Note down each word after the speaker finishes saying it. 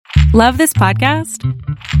Love this podcast?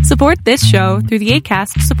 Support this show through the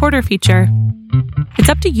Acast supporter feature. It's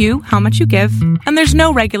up to you how much you give, and there's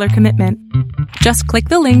no regular commitment. Just click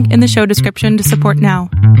the link in the show description to support now.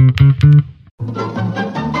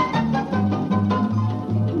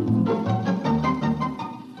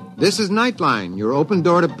 This is Nightline, your open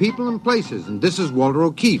door to people and places, and this is Walter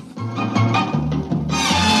O'Keefe.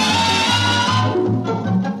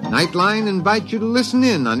 Nightline invites you to listen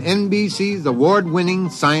in on NBC's award-winning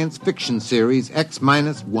science fiction series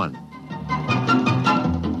X-1.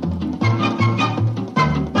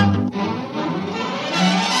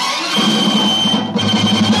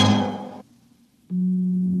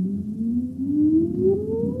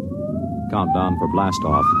 Countdown for blast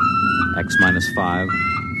off. X-5,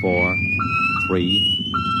 4,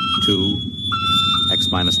 3, 2,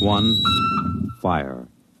 X-1, fire.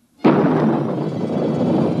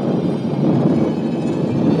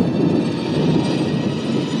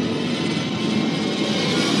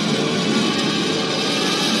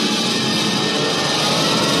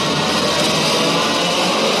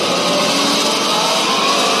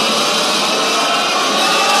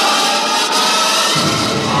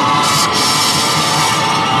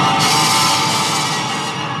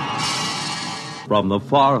 From the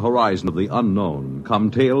far horizon of the unknown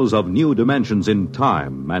come tales of new dimensions in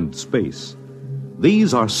time and space.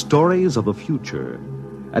 These are stories of the future,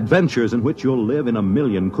 adventures in which you'll live in a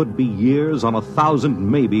million, could be years, on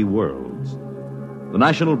 1,000 maybe worlds. The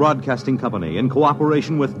National Broadcasting Company, in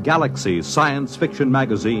cooperation with Galaxy Science Fiction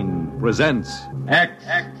Magazine, presents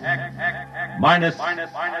X-1.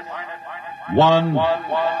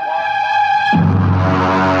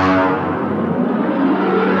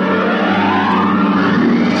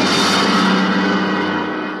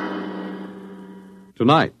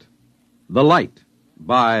 Tonight, The Light,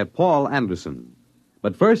 by Paul Anderson.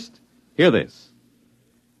 But first, hear this.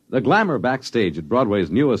 The glamour backstage at Broadway's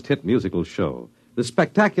newest hit musical show, The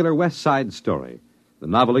Spectacular West Side Story, the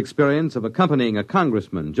novel experience of accompanying a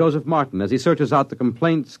congressman, Joseph Martin, as he searches out the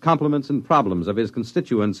complaints, compliments, and problems of his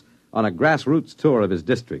constituents on a grassroots tour of his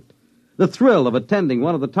district. The thrill of attending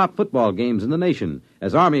one of the top football games in the nation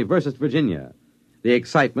as Army versus Virginia. The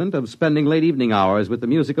excitement of spending late evening hours with the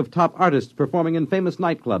music of top artists performing in famous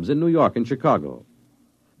nightclubs in New York and Chicago.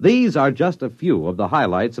 These are just a few of the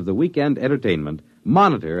highlights of the weekend entertainment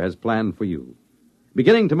Monitor has planned for you.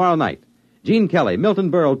 Beginning tomorrow night, Gene Kelly,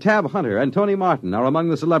 Milton Berle, Tab Hunter, and Tony Martin are among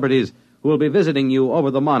the celebrities who will be visiting you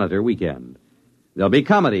over the Monitor weekend. There'll be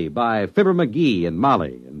comedy by Fibber McGee and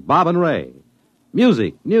Molly and Bob and Ray.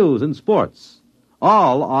 Music, news, and sports,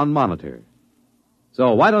 all on Monitor.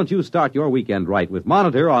 So why don't you start your weekend right with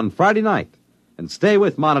Monitor on Friday night and stay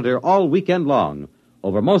with Monitor all weekend long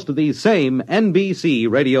over most of these same NBC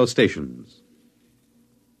radio stations.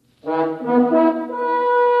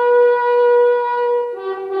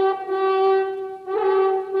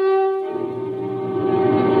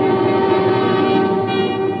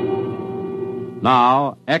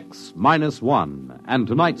 Now, X-1, and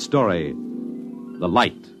tonight's story, The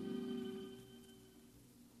Light.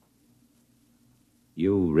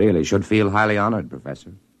 You really should feel highly honored,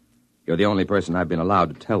 Professor. You're the only person I've been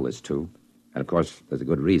allowed to tell this to. And, of course, there's a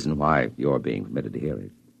good reason why you're being permitted to hear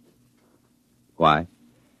it. Why?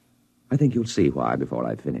 I think you'll see why before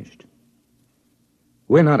I've finished.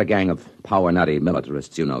 We're not a gang of power-nutty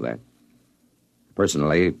militarists, you know that.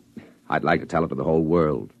 Personally, I'd like to tell it to the whole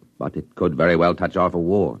world, but it could very well touch off a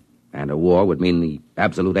war, and a war would mean the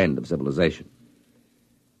absolute end of civilization.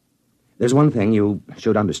 There's one thing you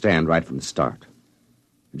should understand right from the start.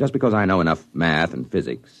 Just because I know enough math and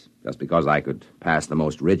physics, just because I could pass the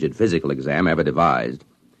most rigid physical exam ever devised,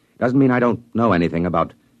 doesn't mean I don't know anything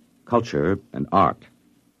about culture and art.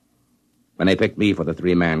 When they picked me for the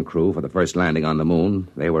three-man crew for the first landing on the moon,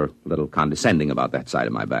 they were a little condescending about that side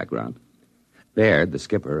of my background. Baird, the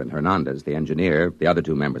skipper, and Hernandez, the engineer, the other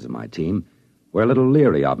two members of my team, were a little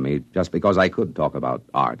leery of me just because I could talk about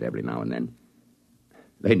art every now and then.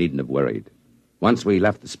 They needn't have worried. Once we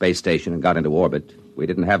left the space station and got into orbit, we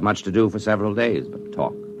didn't have much to do for several days but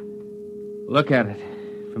talk. Look at it.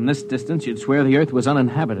 From this distance, you'd swear the Earth was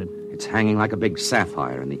uninhabited. It's hanging like a big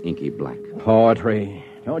sapphire in the inky black. Poetry.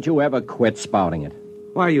 Don't you ever quit spouting it.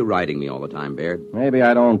 Why are you writing me all the time, Baird? Maybe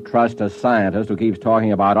I don't trust a scientist who keeps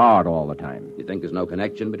talking about art all the time. You think there's no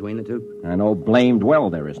connection between the two? I know blamed well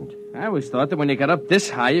there isn't. I always thought that when you got up this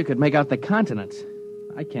high, you could make out the continents.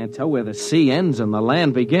 I can't tell where the sea ends and the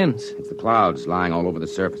land begins. It's the clouds lying all over the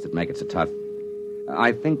surface that make it so tough.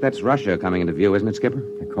 I think that's Russia coming into view, isn't it, Skipper?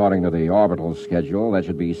 According to the orbital schedule, that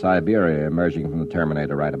should be Siberia emerging from the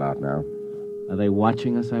Terminator right about now. Are they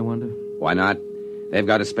watching us, I wonder? Why not? They've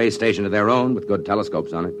got a space station of their own with good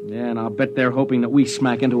telescopes on it. Yeah, and I'll bet they're hoping that we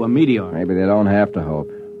smack into a meteor. Maybe they don't have to hope.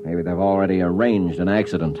 Maybe they've already arranged an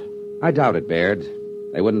accident. I doubt it, Baird.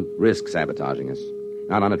 They wouldn't risk sabotaging us.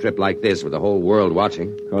 Not on a trip like this with the whole world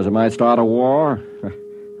watching. Because it might start a war?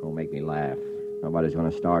 Don't make me laugh. Nobody's going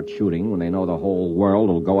to start shooting when they know the whole world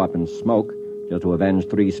will go up in smoke just to avenge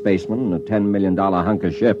 3 spacemen and a $10 million hunk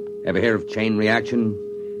of ship. Ever hear of chain reaction?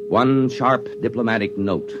 One sharp diplomatic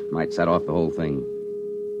note might set off the whole thing.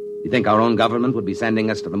 You think our own government would be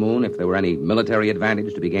sending us to the moon if there were any military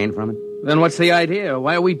advantage to be gained from it? Then what's the idea?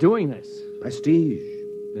 Why are we doing this? Prestige.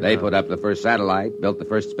 Yeah. They put up the first satellite, built the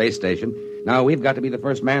first space station. Now we've got to be the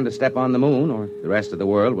first man to step on the moon, or the rest of the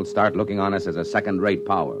world will start looking on us as a second-rate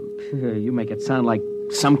power. You make it sound like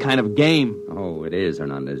some kind of game. Oh, it is,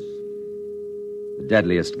 Hernandez. The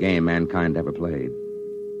deadliest game mankind ever played.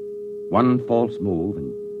 One false move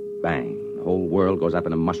and bang, the whole world goes up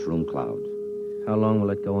in a mushroom cloud. How long will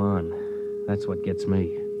it go on? That's what gets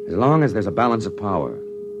me. As long as there's a balance of power.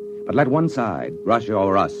 But let one side, Russia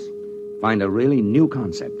or us, find a really new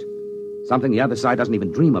concept, something the other side doesn't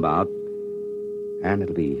even dream about, and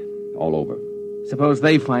it'll be all over. Suppose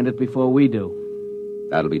they find it before we do.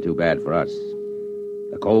 That'll be too bad for us.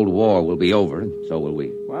 The Cold War will be over, and so will we.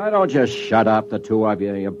 Why don't you shut up, the two of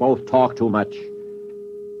you? You both talk too much.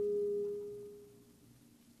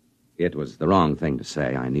 It was the wrong thing to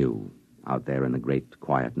say, I knew, out there in the great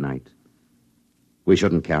quiet night. We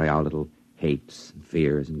shouldn't carry our little hates and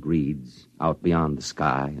fears and greeds out beyond the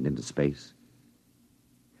sky and into space.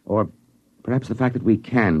 Or perhaps the fact that we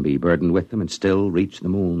can be burdened with them and still reach the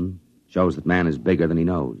moon shows that man is bigger than he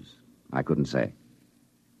knows. I couldn't say.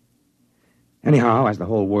 Anyhow, as the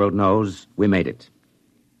whole world knows, we made it.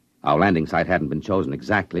 Our landing site hadn't been chosen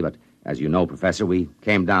exactly, but as you know, Professor, we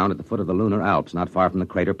came down at the foot of the lunar Alps, not far from the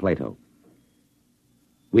crater Plato.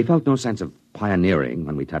 We felt no sense of pioneering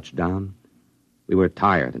when we touched down. We were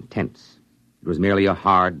tired and tense. It was merely a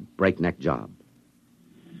hard, breakneck job.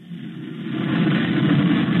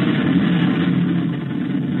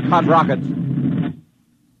 Hot rockets.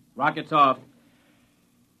 Rockets off.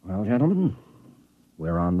 Well, gentlemen,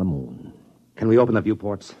 we're on the moon. Can we open the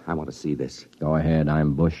viewports? I want to see this. Go ahead,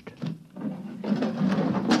 I'm bushed.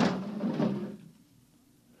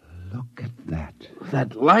 Look at that.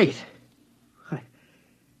 That light.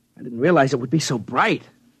 I didn't realize it would be so bright.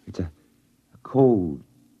 It's a cold,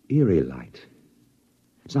 eerie light.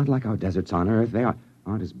 It's not like our deserts on Earth. They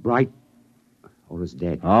aren't as bright or as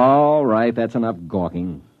dead. All right, that's enough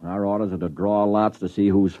gawking. Our orders are to draw lots to see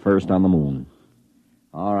who's first on the moon.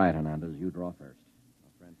 All right, Hernandez, you draw first.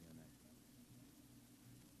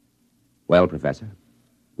 Well, Professor,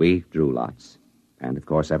 we drew lots. And, of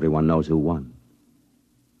course, everyone knows who won.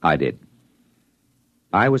 I did.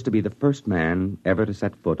 I was to be the first man ever to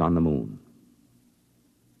set foot on the moon.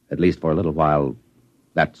 At least for a little while,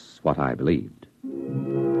 that's what I believed.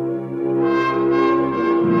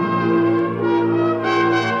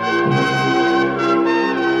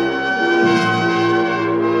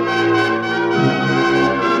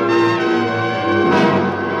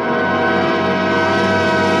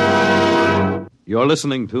 You're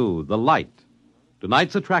listening to The Light,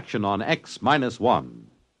 tonight's attraction on X-1.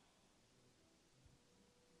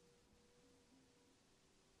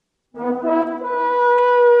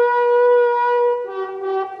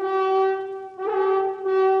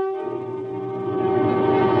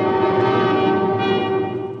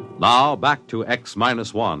 Now back to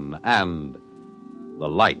X-1 and The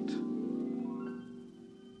Light.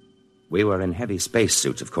 We were in heavy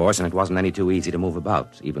spacesuits, of course, and it wasn't any too easy to move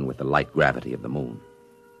about, even with the light gravity of the moon.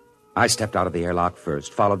 I stepped out of the airlock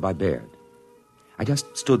first, followed by Baird. I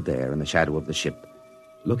just stood there in the shadow of the ship,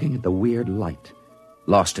 looking at the weird light,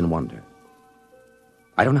 lost in wonder.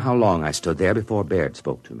 I don't know how long I stood there before Baird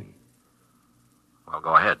spoke to me. Well,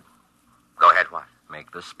 go ahead. Go ahead, what?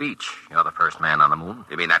 Make the speech. You're the first man on the moon.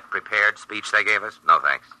 You mean that prepared speech they gave us? No,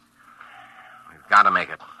 thanks. We've got to make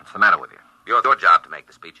it. What's the matter with you? It's your job to make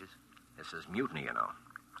the speeches. This is mutiny, you know.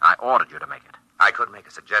 I ordered you to make it. I could make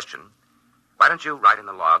a suggestion. Why don't you write in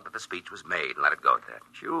the log that the speech was made and let it go at that?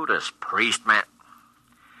 Judas Priest, man.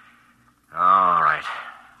 All right.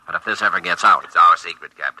 But if this ever gets out... It's our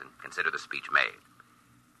secret, Captain. Consider the speech made.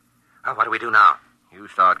 Well, what do we do now? You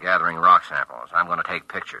start gathering rock samples. I'm going to take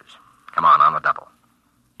pictures. Come on the double.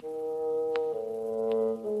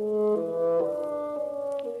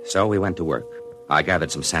 So we went to work. I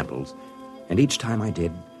gathered some samples, and each time I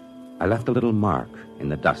did, I left a little mark in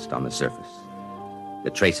the dust on the surface. The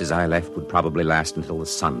traces I left would probably last until the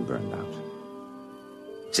sun burned out.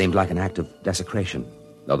 It seemed like an act of desecration,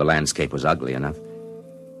 though the landscape was ugly enough.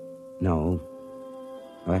 No,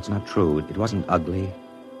 No, that's not true. It wasn't ugly.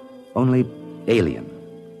 Only alien.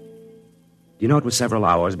 You know, it was several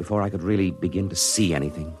hours before I could really begin to see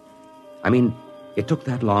anything. I mean, it took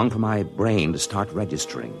that long for my brain to start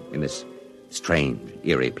registering in this strange,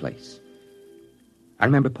 eerie place. I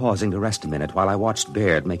remember pausing to rest a minute while I watched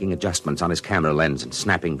Baird making adjustments on his camera lens and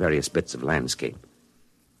snapping various bits of landscape.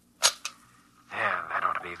 Yeah, that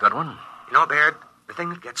ought to be a good one. You know, Baird, the thing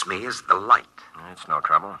that gets me is the light. It's no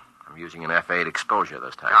trouble. I'm using an F8 exposure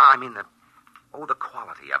this time. No, I mean the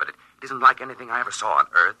quality of it. It isn't like anything I ever saw on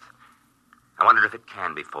Earth. I wonder if it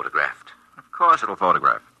can be photographed. Of course it'll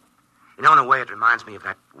photograph. You know, in a way, it reminds me of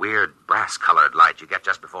that weird brass-colored light you get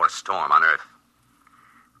just before a storm on Earth.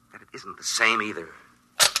 But it isn't the same either.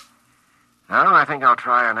 No, I think I'll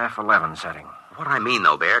try an F11 setting. What I mean,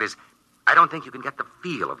 though, Baird, is I don't think you can get the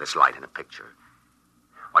feel of this light in a picture.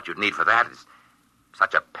 What you'd need for that is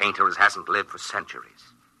such a painter as hasn't lived for centuries.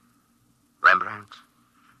 Rembrandt?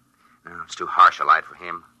 No, it's too harsh a light for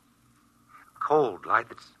him. Cold light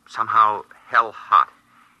that's somehow hell-hot.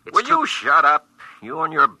 Will you shut up? You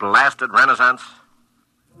and your blasted Renaissance.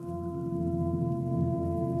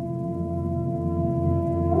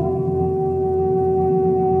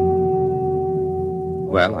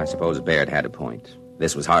 Well, I suppose Baird had a point.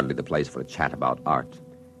 This was hardly the place for a chat about art.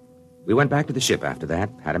 We went back to the ship after that,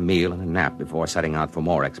 had a meal and a nap before setting out for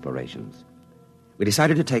more explorations. We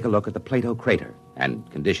decided to take a look at the Plato crater, and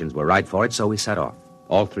conditions were right for it, so we set off,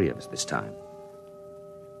 all three of us this time.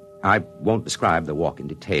 I won't describe the walk in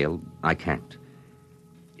detail. I can't.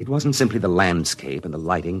 It wasn't simply the landscape and the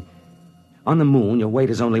lighting. On the moon, your weight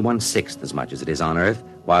is only 1/6 as much as it is on Earth,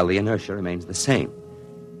 while the inertia remains the same.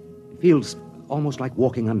 It feels almost like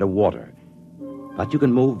walking underwater, but you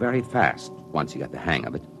can move very fast once you get the hang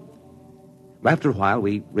of it. After a while,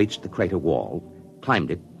 we reached the crater wall,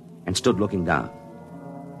 climbed it, and stood looking down.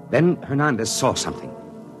 Then Hernandez saw something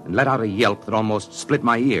and let out a yelp that almost split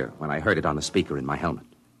my ear when I heard it on the speaker in my helmet.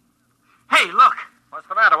 Hey, look! What's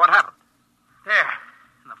the matter? What happened? There,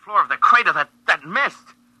 in the floor of the crater, that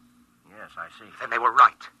mist. Yes, I see. Then they were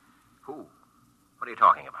right. Who? What are you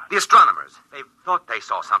talking about? The astronomers. They thought they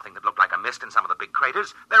saw something that looked like a mist in some of the big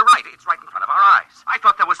craters. They're right. It's right in front of our eyes. I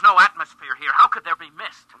thought there was no atmosphere here. How could there be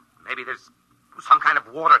mist? Maybe there's some kind of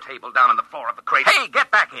water table down on the floor of the crater. Hey, get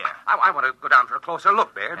back here. I want to go down for a closer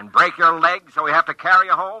look, Baird. And break your leg so we have to carry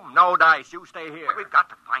you home? No dice. You stay here. But we've got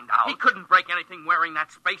to find out. He couldn't break anything wearing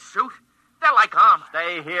that space suit. They're like armor.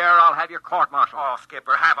 Stay here. I'll have your court-martial. Oh,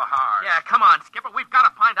 Skipper, have a heart. Yeah, come on, Skipper. We've got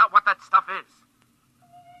to find out what that stuff is.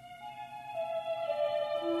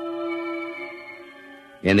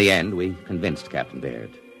 In the end, we convinced Captain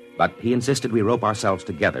Baird, but he insisted we rope ourselves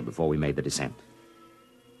together before we made the descent.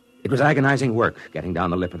 It was agonizing work getting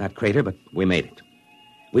down the lip of that crater, but we made it.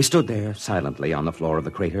 We stood there silently on the floor of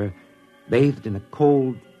the crater, bathed in a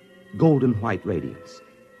cold, golden-white radiance.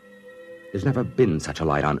 There's never been such a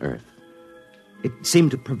light on Earth. It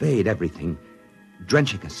seemed to pervade everything,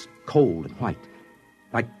 drenching us cold and white,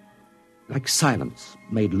 like silence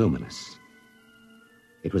made luminous.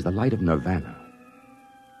 It was the light of nirvana.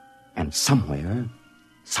 And somewhere,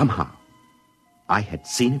 somehow, I had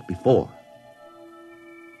seen it before.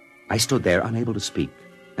 I stood there unable to speak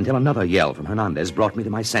until another yell from Hernandez brought me to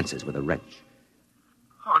my senses with a wrench.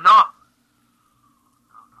 Oh, no.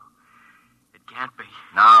 It can't be.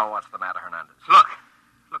 Now, what's the matter, Hernandez? Look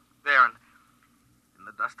there in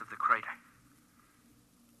the dust of the crater.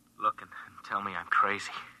 Look and tell me I'm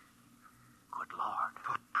crazy. Good Lord.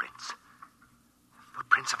 Footprints.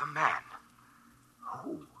 Footprints of a man.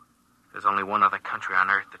 Who? There's only one other country on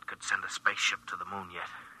Earth that could send a spaceship to the moon yet.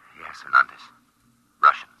 Yes, Hernandez.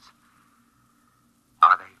 Russians.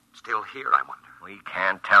 Are they still here, I wonder? We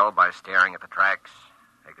can't tell by staring at the tracks.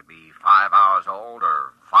 They could be 5 hours old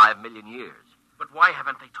or 5 million years. But why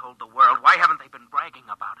haven't they told the world? Why haven't they been bragging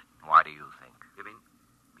about it? Why do you think? You mean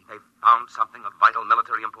they've found something of vital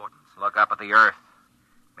military importance? Look up at the Earth.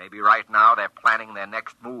 Maybe right now they're planning their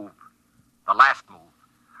next move. The last move.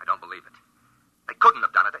 I don't believe it. They couldn't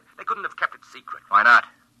have done it. They couldn't have kept it secret. Why not?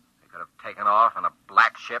 They could have taken off in a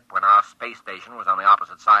black ship when our space station was on the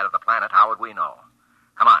opposite side of the planet. How would we know?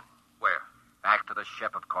 Come on. Where? Back to the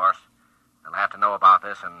ship, of course. They'll have to know about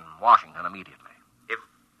this in Washington immediately. If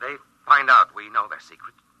they find out we know their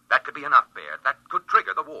secret, that could be enough, Baird. That could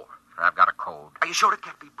trigger the war. I've got a code. Are you sure it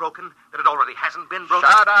can't be broken? That it already hasn't been broken?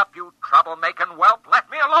 Shut up, you troublemaking whelp. Let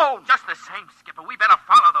me alone. Just the same, Skipper, we better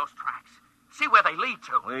follow those tracks. See where they lead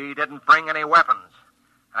to. We didn't bring any weapons.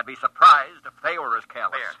 I'd be surprised if they were as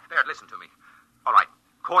careless. Baird, listen to me. All right,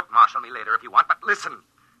 court-martial me later if you want, but listen.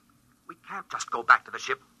 We can't just go back to the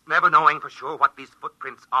ship, never knowing for sure what these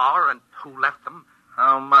footprints are and who left them.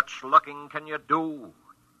 How much looking can you do?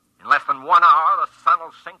 In less than 1 hour, the sun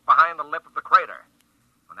will sink behind the lip of the crater.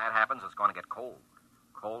 When that happens, it's going to get cold.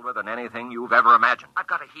 Colder than anything you've ever imagined. I've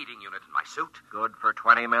got a heating unit in my suit. Good for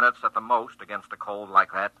 20 minutes at the most against a cold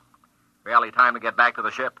like that. Barely time to get back to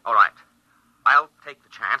the ship. All right. I'll take the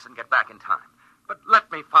chance and get back in time. But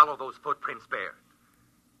let me follow those footprints, Baird.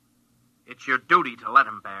 It's your duty to let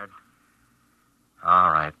him, Baird.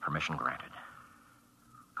 All right, permission granted.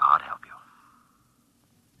 God help you.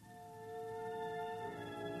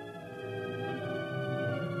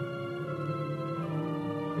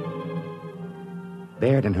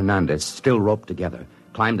 Baird and Hernandez, still roped together,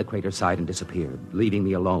 climbed the crater side and disappeared, leaving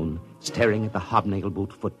me alone, staring at the hobnail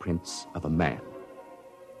boot footprints of a man.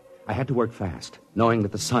 I had to work fast, knowing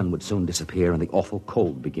that the sun would soon disappear and the awful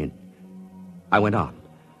cold begin. I went on,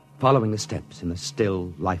 following the steps in the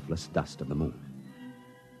still, lifeless dust of the moon.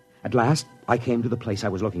 At last, I came to the place I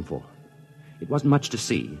was looking for. It wasn't much to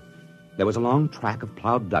see. There was a long track of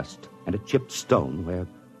plowed dust and a chipped stone where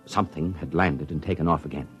something had landed and taken off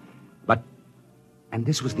again. And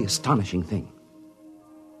this was the astonishing thing.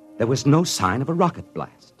 There was no sign of a rocket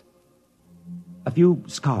blast. A few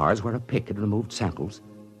scars where a pick had removed samples,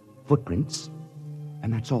 footprints,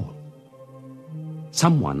 and that's all.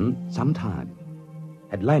 Someone, sometime,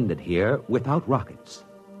 had landed here without rockets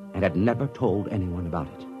and had never told anyone about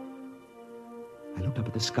it. I looked up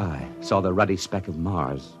at the sky, saw the ruddy speck of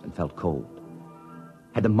Mars, and felt cold.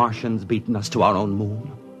 Had the Martians beaten us to our own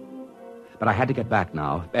moon? But I had to get back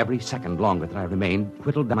now. Every second longer that I remained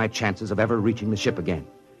whittled down my chances of ever reaching the ship again.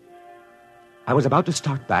 I was about to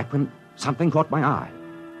start back when something caught my eye.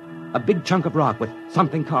 A big chunk of rock with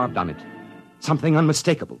something carved on it. Something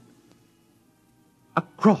unmistakable. A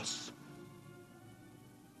cross.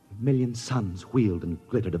 A million suns wheeled and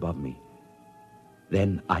glittered above me.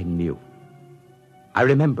 Then I knew. I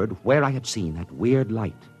remembered where I had seen that weird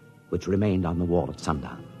light which remained on the wall at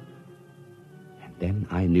sundown. And then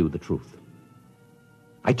I knew the truth.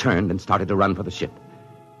 I turned and started to run for the ship.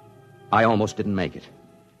 I almost didn't make it.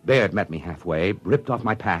 Baird met me halfway, ripped off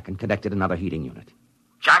my pack, and connected another heating unit.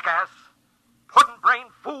 Jackass!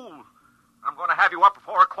 Puddin'-brained fool! I'm going to have you up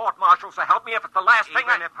before a court-martial, so help me if it's the last thing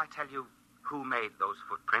Even if I tell you who made those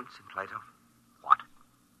footprints in Plato? What?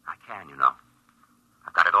 I can, you know.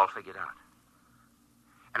 I've got it all figured out.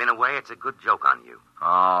 And in a way, it's a good joke on you.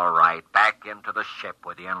 All right, back into the ship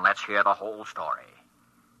with you, and let's hear the whole story.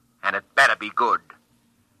 And it better be good.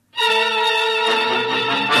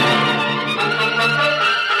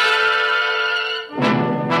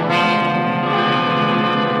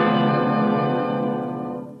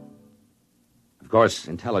 Of course,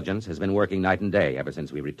 intelligence has been working night and day ever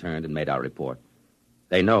since we returned and made our report.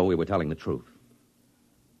 They know we were telling the truth.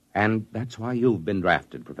 And that's why you've been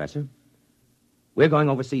drafted, Professor. We're going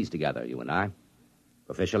overseas together, you and I.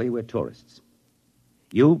 Officially, we're tourists.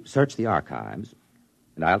 You search the archives,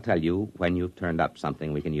 and I'll tell you when you've turned up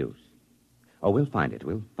something we can use. Oh, we'll find it.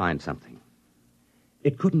 We'll find something.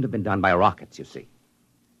 It couldn't have been done by rockets, you see.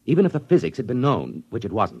 Even if the physics had been known, which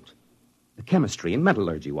it wasn't. The chemistry and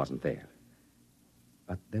metallurgy wasn't there.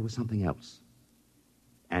 But there was something else.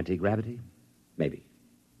 Anti-gravity? Maybe.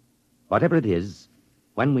 Whatever it is,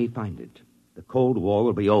 when we find it, the Cold War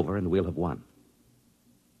will be over and we'll have won.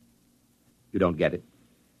 You don't get it?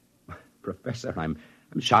 Professor, I'm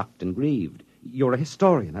shocked and grieved. You're a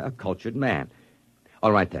historian, a cultured man.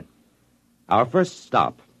 All right, then. Our first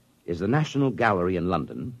stop is the National Gallery in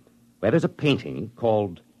London, where there's a painting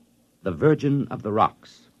called The Virgin of the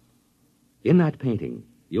Rocks. In that painting,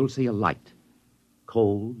 you'll see a light,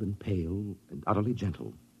 cold and pale and utterly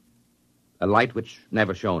gentle. A light which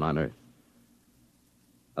never shone on Earth.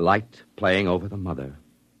 A light playing over the mother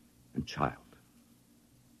and child.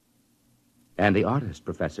 And the artist,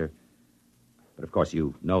 Professor, but of course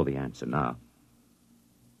you know the answer now.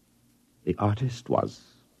 The artist was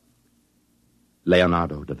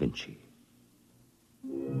Leonardo da Vinci.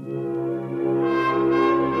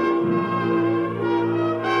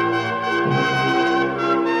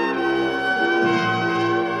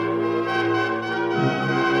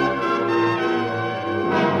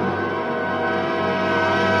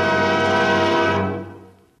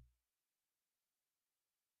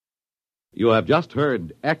 You have just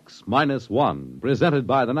heard X-1, presented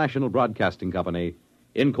by the National Broadcasting Company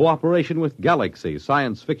in cooperation with Galaxy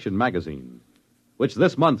Science Fiction Magazine, which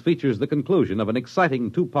this month features the conclusion of an exciting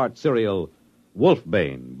two-part serial,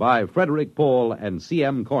 Wolfbane, by Frederick Pohl and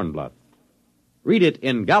C.M. Kornbluth. Read it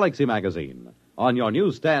in Galaxy Magazine on your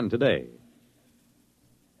newsstand today.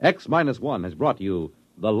 X-1 has brought you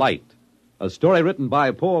The Light, a story written by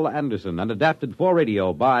Paul Anderson and adapted for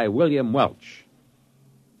radio by William Welch.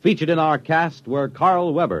 Featured in our cast were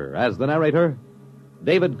Carl Weber as the narrator,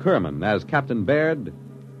 David Kerman as Captain Baird,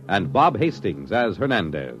 and Bob Hastings as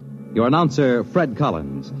Hernandez. Your announcer, Fred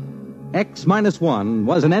Collins. X-1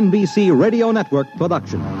 was an NBC Radio Network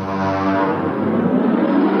production.